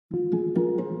I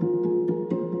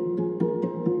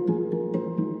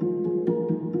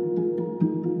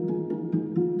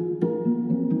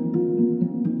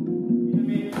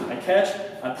catch,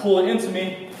 I pull it into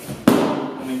me,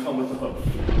 and then come with the hook.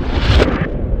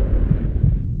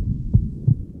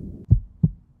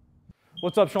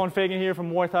 What's up, Sean Fagan here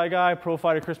from Muay Thai Guy, pro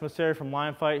fighter Chris Masseri from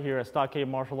Lion Fight here at Stockade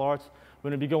Martial Arts. We're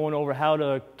going to be going over how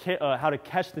to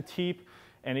catch the teep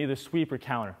and either sweep or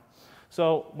counter.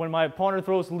 So when my partner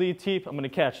throws the lead teep, I'm going to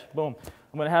catch, boom.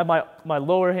 I'm going to have my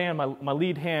lower hand, my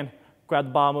lead hand, grab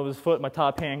the bottom of his foot, my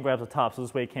top hand grabs the top, so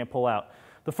this way he can't pull out.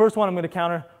 The first one I'm going to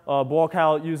counter, Ball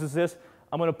Cow uses this.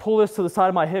 I'm going to pull this to the side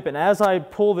of my hip, and as I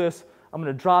pull this, I'm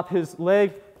going to drop his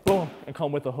leg, boom, and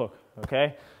come with the hook,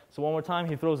 okay? So one more time,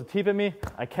 he throws a teep at me,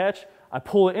 I catch, I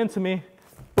pull it into me,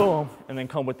 boom, and then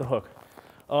come with the hook.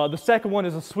 The second one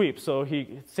is a sweep, so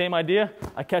same idea,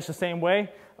 I catch the same way.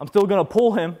 I'm still going to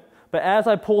pull him, but as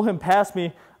I pull him past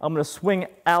me, I'm going to swing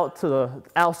out to the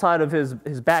outside of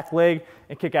his back leg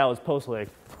and kick out his post leg.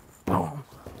 Boom,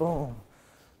 boom.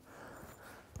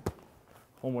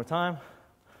 One more time.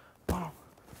 Boom,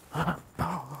 boom.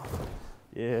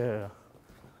 Yeah.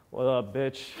 What up,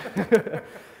 bitch?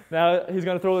 Now he's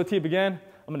going to throw the teep again.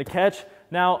 I'm going to catch.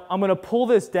 Now I'm going to pull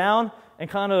this down and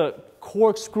kind of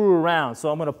corkscrew around.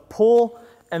 So I'm going to pull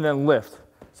and then lift.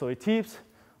 So he teeps,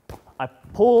 I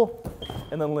pull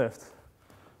and then lift.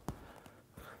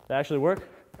 That actually work?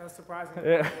 That's surprising.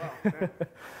 Yeah. Well,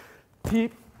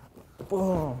 Teep,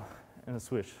 boom, and a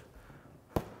switch.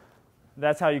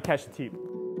 That's how you catch the teep.